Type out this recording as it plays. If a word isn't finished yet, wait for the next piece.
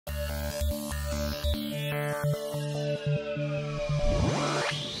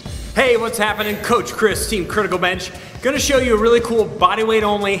Hey, what's happening? Coach Chris, Team Critical Bench. Gonna show you a really cool bodyweight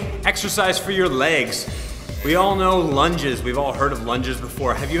only exercise for your legs. We all know lunges. We've all heard of lunges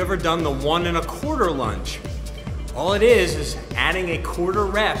before. Have you ever done the 1 1/4 lunge? All it is adding a quarter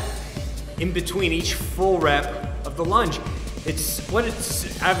rep in between each full rep of the lunge. What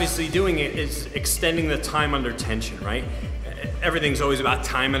it's obviously doing is extending the time under tension, right? Everything's always about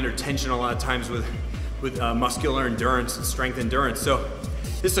time under tension a lot of times with muscular endurance and strength endurance. So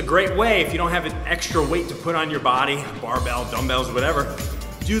this is a great way if you don't have an extra weight to put on your body, barbell, dumbbells, whatever.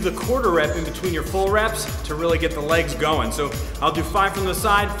 Do the quarter rep in between your full reps to really get the legs going. So I'll do 5 from the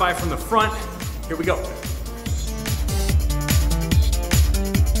side, 5 from the front. Here we go.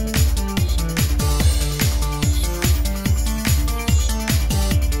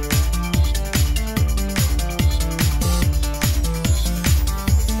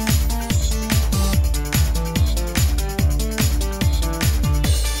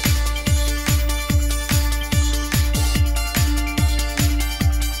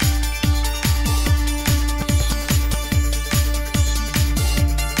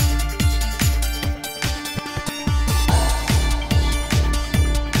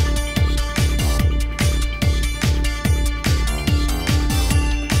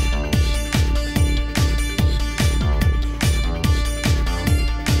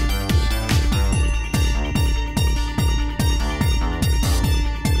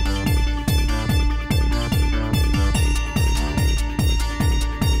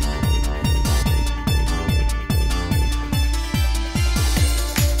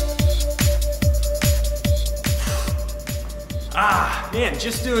 Man,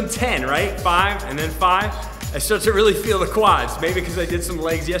 just doing 10, right? 5 and then 5. I start to really feel the quads, maybe because I did some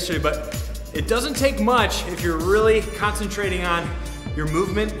legs yesterday, but it doesn't take much if you're really concentrating on your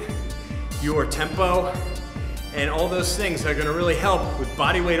movement, your tempo, and all those things that are gonna really help with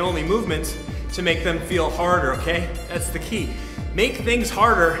body weight only movements to make them feel harder, okay? That's the key. Make things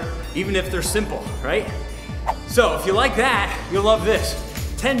harder even if they're simple, right? So if you like that, you'll love this.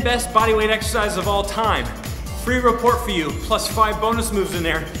 10 best body weight exercises of all time. Free report for you, plus 5 bonus moves in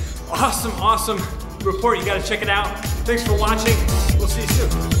there. Awesome, awesome report. You gotta check it out. Thanks for watching. We'll see you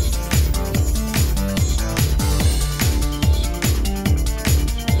soon.